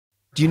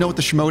Do you know what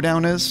the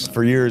Schmoedown is?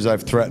 For years,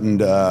 I've threatened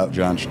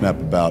John Schnepp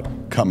about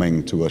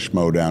coming to a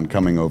Schmoedown,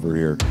 coming over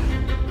here.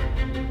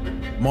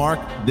 Mark,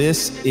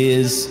 this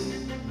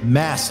is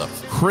massive.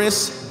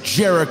 Chris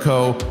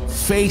Jericho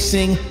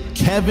facing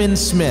Kevin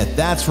Smith.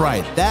 That's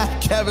right,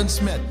 that Kevin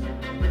Smith.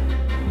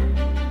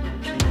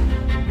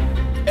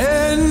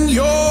 And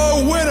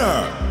your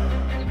winner,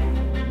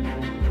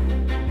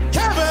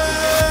 Kevin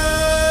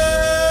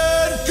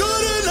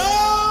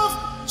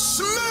Goodenough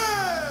Smith.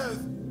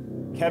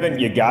 Kevin,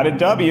 you got a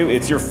W.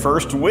 It's your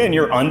first win.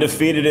 You're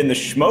undefeated in the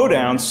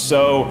Schmoedown.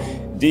 So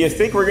do you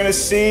think we're going to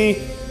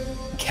see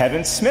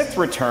Kevin Smith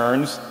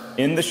returns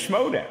in the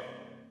Schmoedown?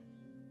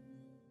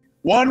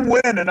 One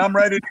win and I'm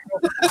ready to go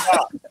for the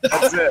top.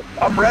 That's it.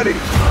 I'm ready.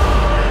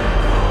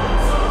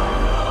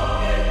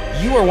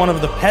 You are one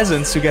of the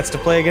peasants who gets to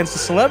play against a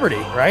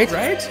celebrity, right?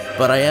 Right?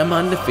 But I am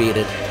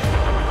undefeated.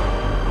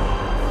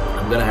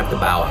 I'm going to have to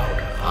bow out.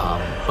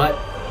 But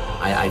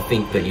I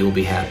think that you'll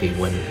be happy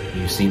when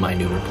you see my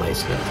new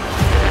replacement.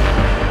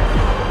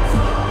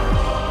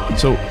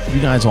 So you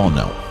guys all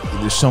know,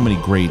 there's so many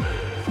great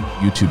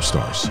YouTube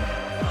stars.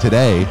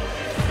 Today,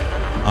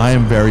 I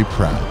am very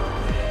proud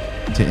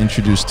to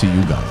introduce to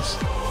you guys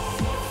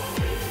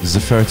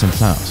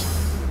ZaFlertinflouse.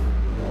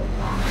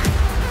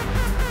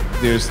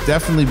 There's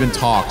definitely been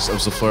talks of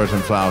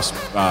ZaFlertinflouse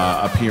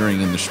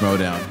appearing in the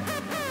Schmoedown.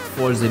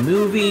 For the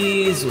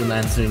movies, when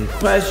answering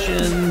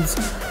questions,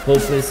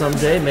 hopefully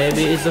someday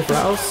maybe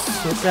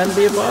ZaFlertinflouse can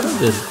be a part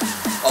of it.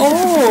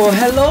 Oh,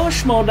 hello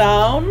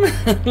Schmoedown.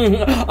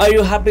 Are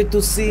you happy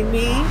to see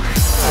me?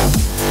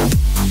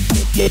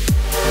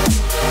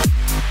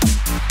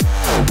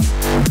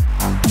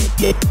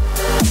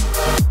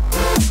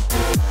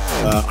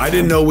 I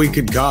didn't know we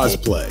could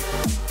cosplay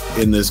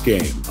in this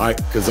game.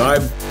 Because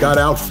I've got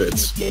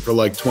outfits for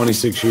like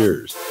 26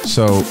 years.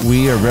 So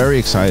we are very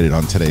excited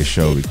on today's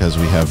show because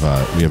we have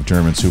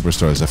German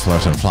superstars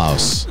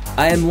ZaFlertinflouse.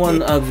 I am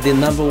one of the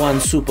 #1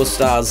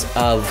 superstars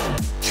of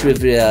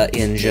trivia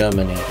in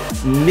Germany.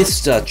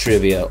 Mr.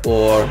 Trivia,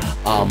 or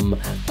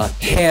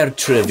hair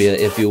trivia,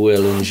 if you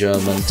will, in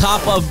German.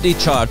 Top of the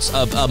charts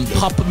of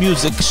pop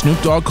music.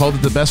 Snoop Dogg called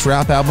it the best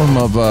rap album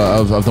of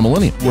the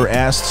millennium. We're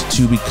asked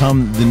to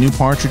become the new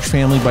Partridge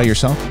Family by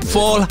yourself.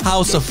 Full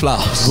House of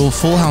Flaus. Well,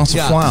 Full House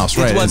of Flaus,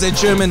 right? It was a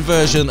German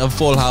version of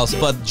Full House,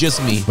 but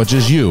just me. But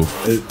just you.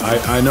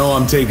 I know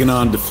I'm taking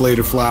on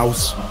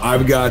ZaFlertinflouse.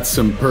 I've got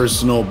some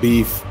personal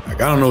beef. I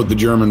don't know what the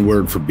German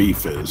word for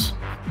beef is.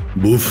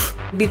 Boof.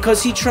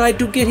 Because he tried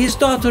to get his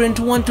daughter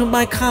into one of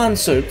my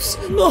concerts.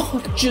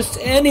 No, just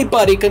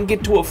anybody can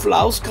get to a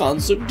Flaus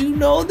concert. Do you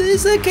know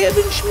this,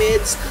 Kevin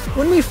Schmitz?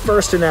 When we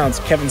first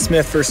announced Kevin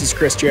Smith versus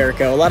Chris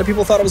Jericho, a lot of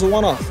people thought it was a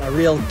one-off, a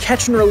real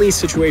catch-and-release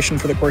situation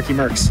for the Quirky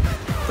Mercs.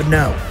 But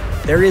no,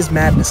 there is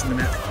madness in the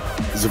method.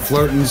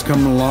 ZaFlertin's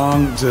coming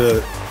along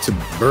to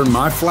burn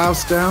my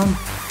Flaus down?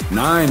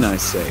 9, I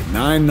say.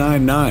 9,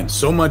 9, 9.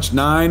 So much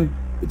 9,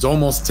 it's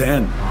almost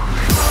 10.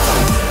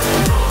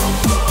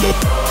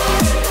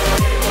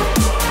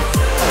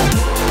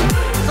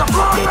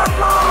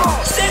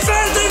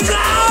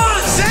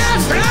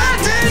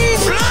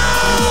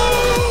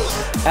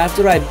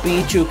 After I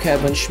beat you,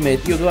 Kevin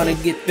Schmidt, you're gonna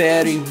get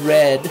very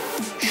red.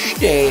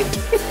 State.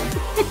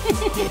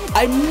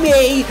 I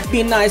may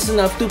be nice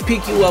enough to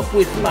pick you up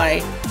with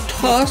my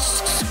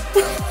tusks.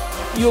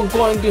 You're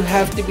going to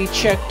have to be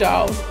checked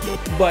out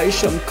by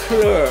some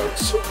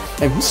clerks.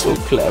 I'm so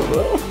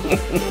clever.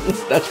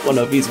 That's one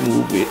of his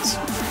movies.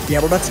 Yeah,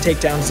 we're about to take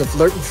down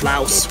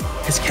ZaFlertinflouse,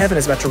 because Kevin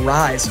is about to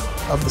rise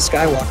of the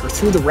Skywalker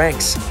through the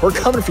ranks. We're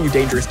coming for you,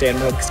 Dangerous Dan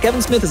Mill, because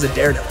Kevin Smith is a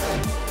daredevil.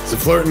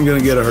 ZaFlertin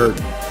gonna get a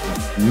hurt.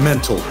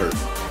 Mental hurt.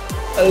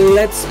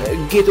 Let's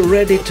get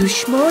ready to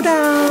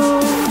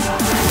Schmoedown.